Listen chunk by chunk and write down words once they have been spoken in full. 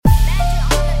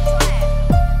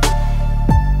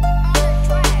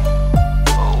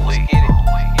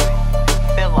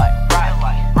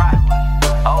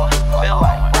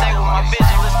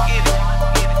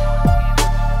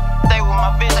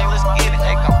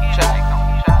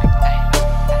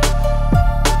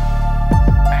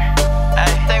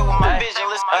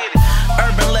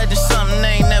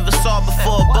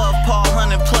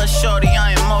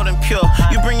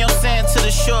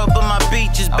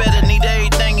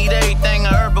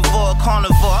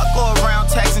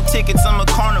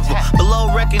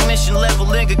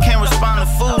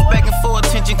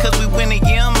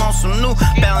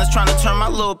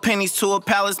little pennies to a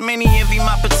palace. Many envy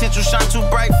my potential, shine too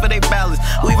bright for they balance.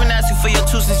 Who even asked you for your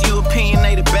 2 cents, you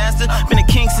opinionated bastard? Been a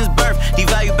king since birth,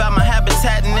 devalued by my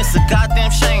habitat, and it's a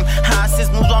goddamn shame. How I since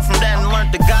moved on from that and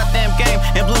learned the goddamn game,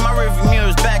 and blew my rearview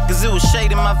mirrors back, cause it was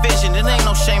shade in my vision. It ain't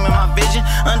no shame in my vision.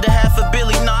 Under half a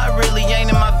billy, nah, it really ain't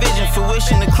in my vision.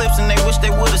 Fruition eclipse, and they wish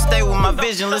they would've stayed with my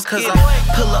vision. Let's cause I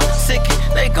pull up sick,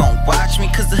 they gon' watch me,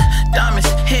 cause the diamonds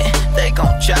hit, they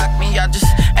gon' jock me. I just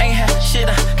ain't had shit,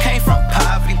 I came from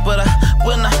poverty, but I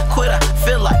will not quit. I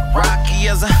feel like Rocky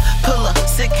as I pull up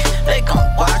sick, they gon'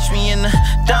 watch me, and the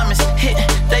diamonds hit,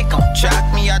 they gon' jock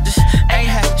me. I just ain't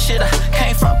had shit, I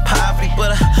came from poverty,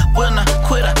 but I will not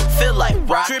quit. I feel like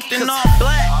Rocky. Dripped in all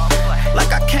black,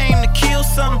 like I came to kill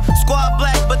something. Squad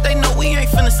black, but they know we ain't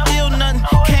finna steal nothing.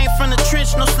 Came from the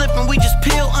trench, no slipping, we just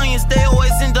peel onions. They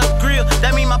always end up grilled,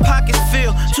 that mean my pockets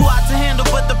fill. Too hot to handle,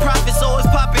 but the profits always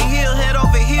popping heel. Head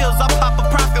over heels, I pop a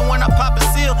profit when I pop a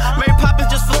seal. Mary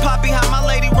Poppins just for Poppy, how my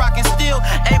lady rockin' still.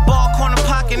 8-ball corner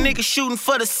pocket, niggas shooting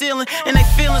for the ceiling. And they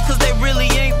feelings cause they really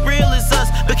ain't real as us.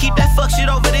 But keep that fuck shit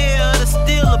over there, or to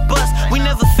steal a bus. We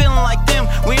never feeling like them,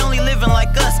 we only living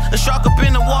like us. A shark up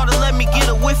in the water, let me get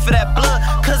a whiff of that blood.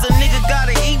 Cause a nigga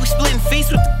gotta eat, we splitting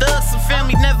feasts with the thugs. Some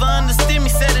family never understood me,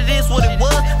 said it is what it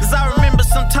was. Cause I remember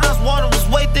sometimes water was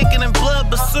way thicker than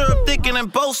blood, but syrup thicker than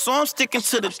both, so I'm sticking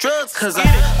to the drugs. Cause I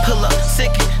pull up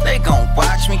sick, they gon'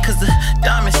 watch me, cause the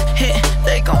diamonds hit,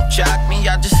 they gon' jock me.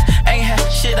 I just ain't had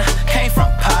shit, I came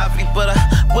from poverty, but I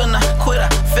will not quit. I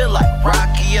feel like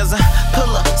Rocky as I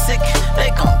pull up sick,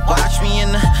 they gon' watch me,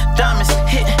 and the diamonds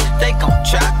hit, they gon'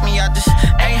 jock me. I just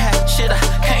ain't had shit, I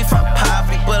came from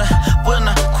poverty, but I will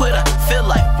not quit. I feel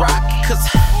like Rocky, cause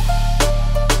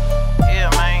yeah,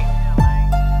 man,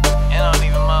 it don't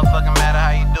even motherfucking matter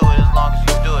how you do it, as long as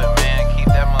you do it, man. Keep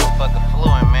that motherfucker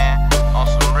fluent, man, on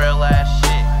some real ass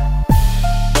shit.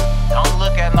 Don't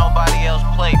look at nobody else's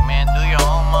plate, man. Do your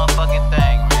own motherfucking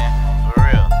thing, man. For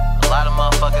real. A lot of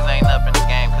motherfuckers ain't up in